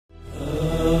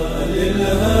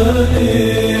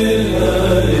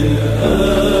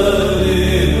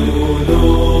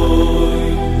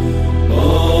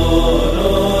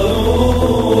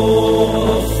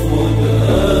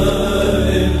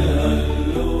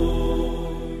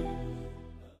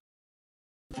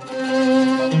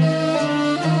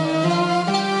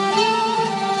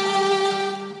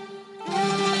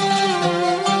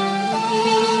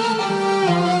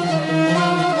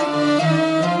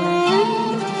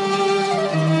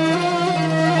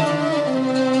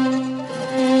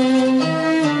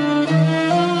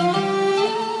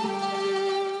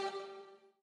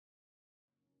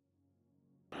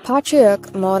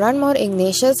Patriarch Moran Mor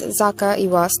Ignatius Zakka-I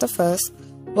Iwas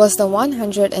I was the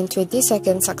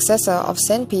 122nd successor of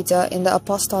Saint Peter in the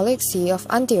Apostolic See of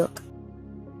Antioch.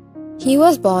 He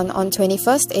was born on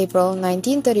 21st April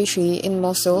 1933 in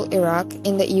Mosul, Iraq,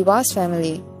 in the Iwas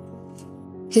family.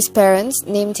 His parents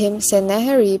named him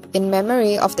Sennacherib in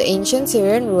memory of the ancient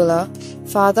Syrian ruler,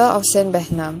 father of Saint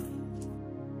Behnam.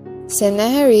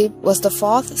 Sennacherib was the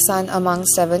fourth son among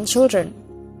 7 children.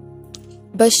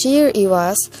 Bashir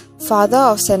Iwas, father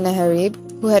of Sennacherib,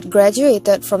 who had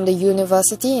graduated from the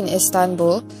university in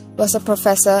Istanbul, was a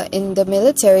professor in the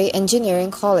Military Engineering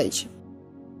College.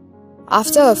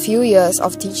 After a few years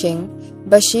of teaching,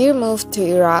 Bashir moved to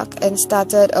Iraq and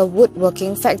started a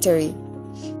woodworking factory.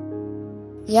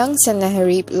 Young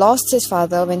Sennacherib lost his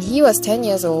father when he was 10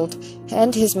 years old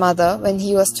and his mother when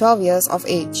he was 12 years of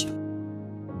age.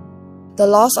 The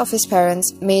loss of his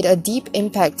parents made a deep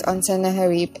impact on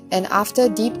Sennacherib, and after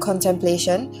deep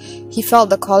contemplation, he felt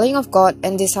the calling of God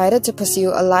and decided to pursue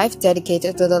a life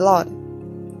dedicated to the Lord.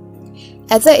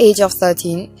 At the age of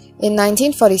 13, in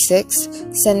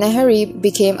 1946, Sennacherib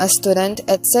became a student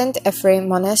at St. Ephraim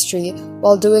Monastery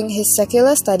while doing his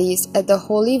secular studies at the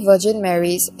Holy Virgin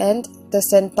Mary's and the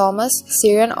St. Thomas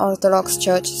Syrian Orthodox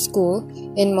Church School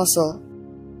in Mosul.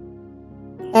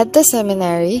 At the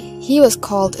seminary, he was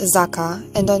called Zakka,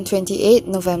 and on 28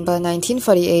 November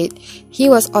 1948, he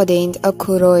was ordained a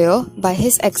Kuroyo by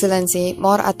His Excellency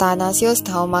Mor Athanasius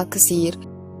Tauma Kesir,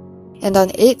 and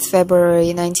on 8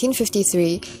 February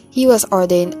 1953, he was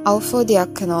ordained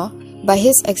Alpho-Diacono by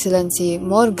His Excellency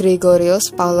Mor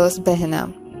Gregorius Paulus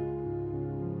Behnam.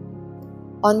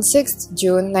 On 6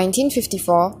 June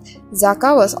 1954,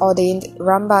 Zakka was ordained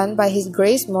Ramban by His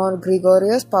Grace Mor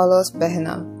Gregorius Paulus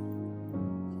Behnam.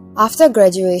 After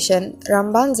graduation,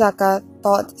 Ramban Zakka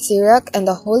taught Syriac and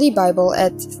the Holy Bible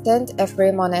at St.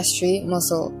 Ephraim Monastery,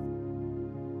 Mosul.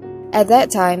 At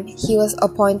that time, he was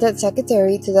appointed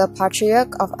secretary to the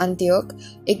Patriarch of Antioch,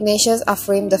 Ignatius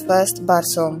Ephraim I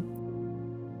Barsom.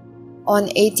 On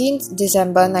 18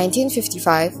 December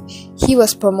 1955, he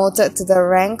was promoted to the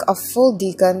rank of full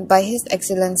deacon by His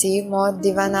Excellency Mor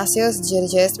Divanasius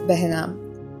Girges Behnam.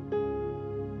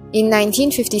 In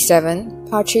 1957,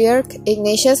 Patriarch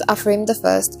Ignatius Ephraim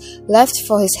I left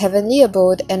for his heavenly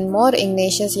abode and Mor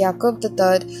Ignatius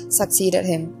Zakka-I succeeded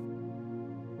him.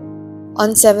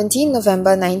 On 17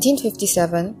 November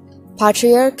 1957,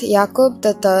 Patriarch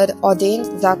Zakka-I ordained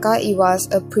Zakka-I Iwas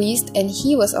a priest, and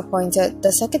he was appointed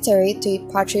the secretary to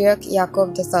Patriarch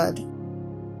Zakka-I.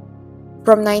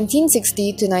 From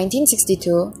 1960 to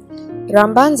 1962,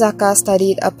 Ramban Zakka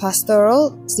studied a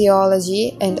pastoral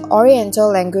theology and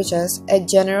Oriental languages at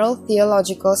General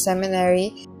Theological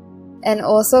Seminary and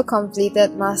also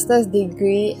completed master's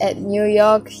degree at New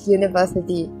York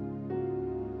University.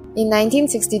 In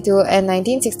 1962 and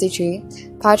 1963,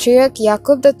 Patriarch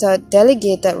Zakka-I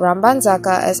delegated Ramban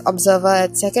Zakka as observer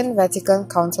at Second Vatican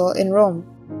Council in Rome.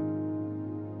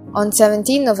 On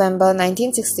 17 November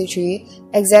 1963,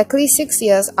 exactly 6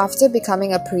 years after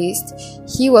becoming a priest,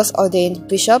 he was ordained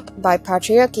bishop by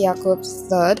Patriarch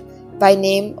Zakka-I by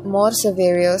name Mor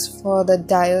Severius for the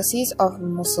Diocese of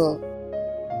Mosul.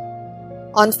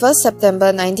 On 1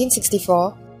 September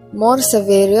 1964, Mor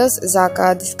Severius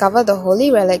Zakka discovered the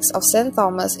holy relics of St.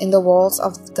 Thomas in the walls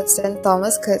of the St.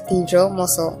 Thomas Cathedral,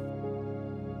 Mosul.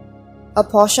 A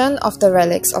portion of the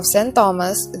relics of St.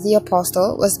 Thomas the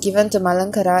Apostle was given to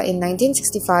Malankara in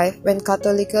 1965 when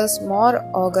Catholicus Mor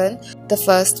Organ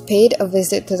I paid a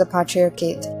visit to the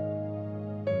Patriarchate.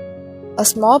 A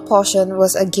small portion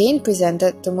was again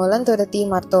presented to Mulanturati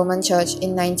Martoman Church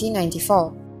in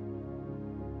 1994.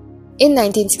 In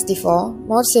 1964,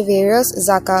 Mor Severius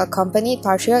Zakka accompanied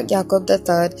Patriarch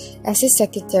Zakka-I as his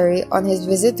secretary on his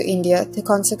visit to India to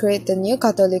consecrate the new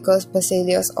Catholicos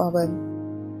Basilius Organ.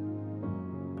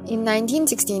 In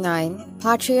 1969,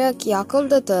 Patriarch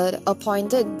Zakka-I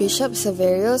appointed Bishop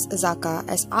Severius Zakka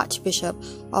as Archbishop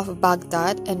of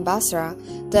Baghdad and Basra,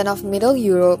 then of Middle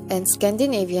Europe and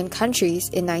Scandinavian countries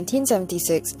in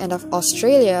 1976 and of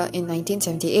Australia in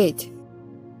 1978.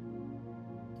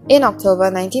 In October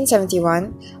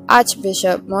 1971,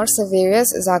 Archbishop Mor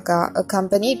Severius Zakka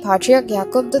accompanied Patriarch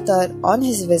Zakka-I on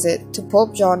his visit to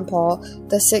Pope John Paul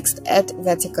VI at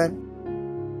Vatican.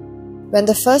 When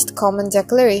the First Common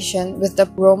Declaration with the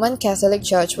Roman Catholic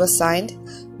Church was signed,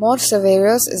 Mor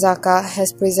Severius Zakka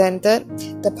has presented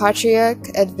the Patriarch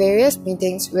at various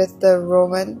meetings with the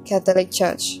Roman Catholic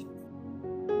Church.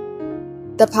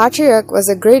 The Patriarch was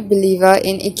a great believer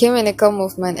in ecumenical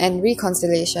movement and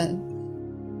reconciliation.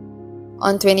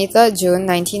 On 23 June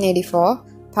 1984,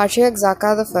 Patriarch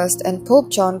Zakka-I and Pope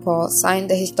John Paul signed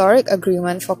the historic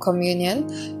agreement for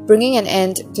communion, bringing an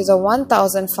end to the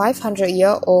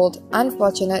 1,500-year-old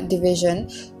unfortunate division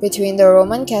between the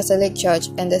Roman Catholic Church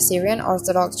and the Syrian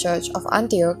Orthodox Church of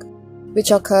Antioch,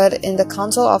 which occurred in the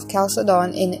Council of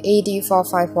Chalcedon in AD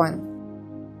 451.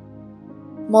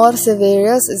 Mor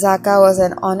Zakka was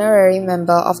an honorary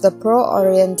member of the Pro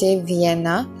Oriente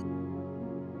Vienna.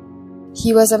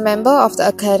 He was a member of the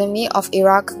Academy of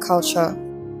Iraq Culture.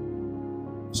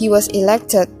 He was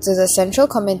elected to the Central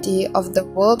Committee of the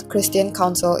World Christian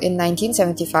Council in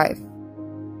 1975.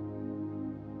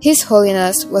 His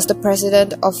Holiness was the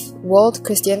President of World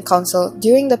Christian Council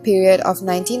during the period of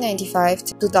 1995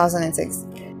 to 2006.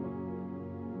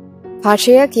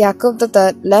 Patriarch Yakub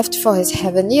III left for his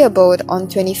heavenly abode on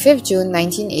 25 June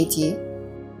 1980.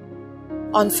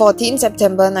 On 14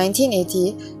 September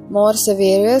 1980, Mor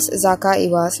Zakka-I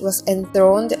Iwas was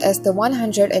enthroned as the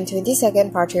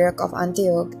 122nd Patriarch of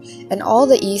Antioch, and all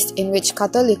the East, in which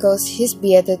Catholicos his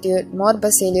Beatitude Mor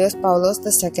Basilius Paulus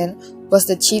II was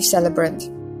the chief celebrant.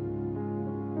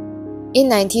 In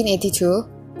 1982,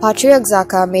 Patriarch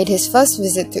Zakka made his first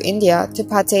visit to India to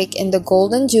partake in the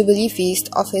Golden Jubilee feast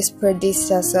of his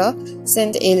predecessor,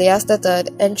 Saint Elias III,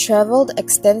 and travelled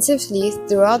extensively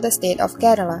throughout the state of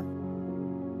Kerala.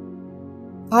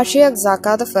 Patriarch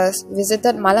Zakka-I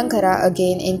visited Malankara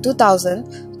again in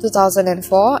 2000,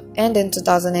 2004 and in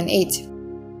 2008.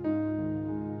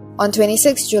 On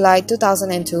 26 July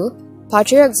 2002,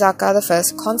 Patriarch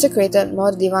Zakka-I consecrated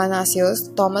Mor Ignatius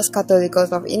Thomas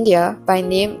Catholicos of India, by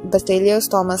name Basilius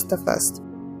Thomas I.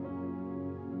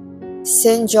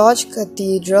 St. George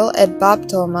Cathedral at Bab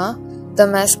Thoma,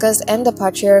 Damascus and the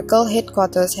patriarchal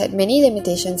headquarters had many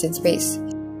limitations in space.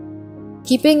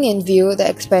 Keeping in view the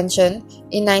expansion,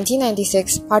 in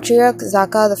 1996, Patriarch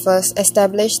Zakka-I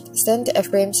established St.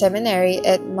 Ephraim Seminary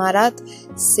at Marat,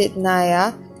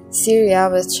 Sidnaya, Syria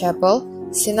with chapel,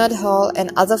 synod hall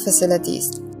and other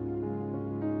facilities.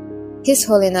 His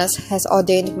Holiness has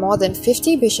ordained more than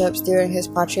 50 bishops during his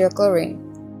patriarchal reign.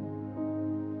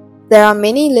 There are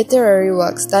many literary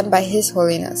works done by His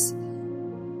Holiness.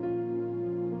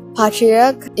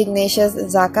 Patriarch Ignatius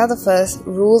Zakka-I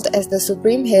ruled as the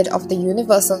supreme head of the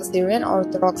Universal Syrian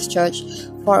Orthodox Church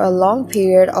for a long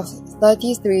period of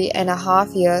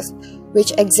 33.5 years,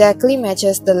 which exactly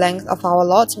matches the length of our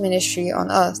Lord's ministry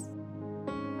on earth.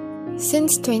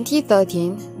 Since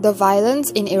 2013, the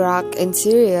violence in Iraq and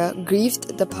Syria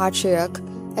grieved the Patriarch,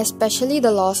 especially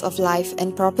the loss of life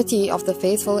and property of the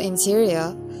faithful in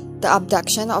Syria, the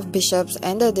abduction of bishops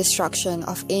and the destruction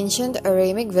of ancient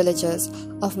Aramic villages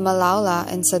of Malaula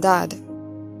and Sadad.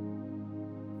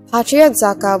 Patriarch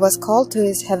Zakka was called to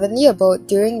his heavenly abode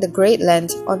during the Great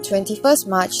Lent on 21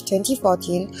 March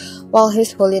 2014 while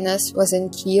His Holiness was in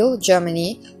Kiel,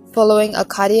 Germany, following a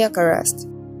cardiac arrest.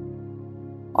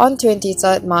 On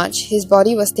 23 March, his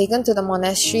body was taken to the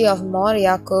monastery of Mor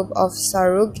Jakob of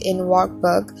Sarug in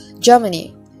Wartburg,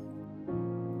 Germany.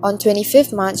 On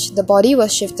 25 March, the body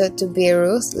was shifted to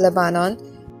Beirut, Lebanon,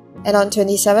 and on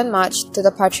 27 March to the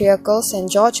Patriarchal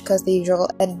St. George Cathedral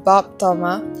at Bab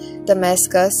Thoma,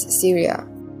 Damascus, Syria.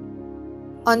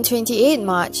 On 28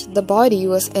 March, the body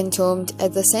was entombed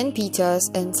at the St. Peter's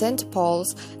and St.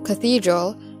 Paul's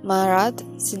Cathedral, Marat,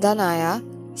 Sidanaya,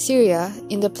 Syria,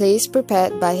 in the place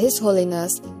prepared by His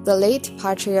Holiness, the late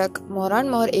Patriarch Moran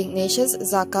Mor Ignatius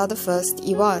Zakka-I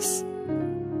Iwas.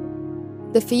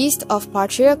 The feast of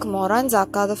Patriarch Moran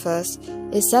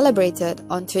Zakka-I is celebrated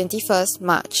on 21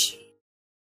 March.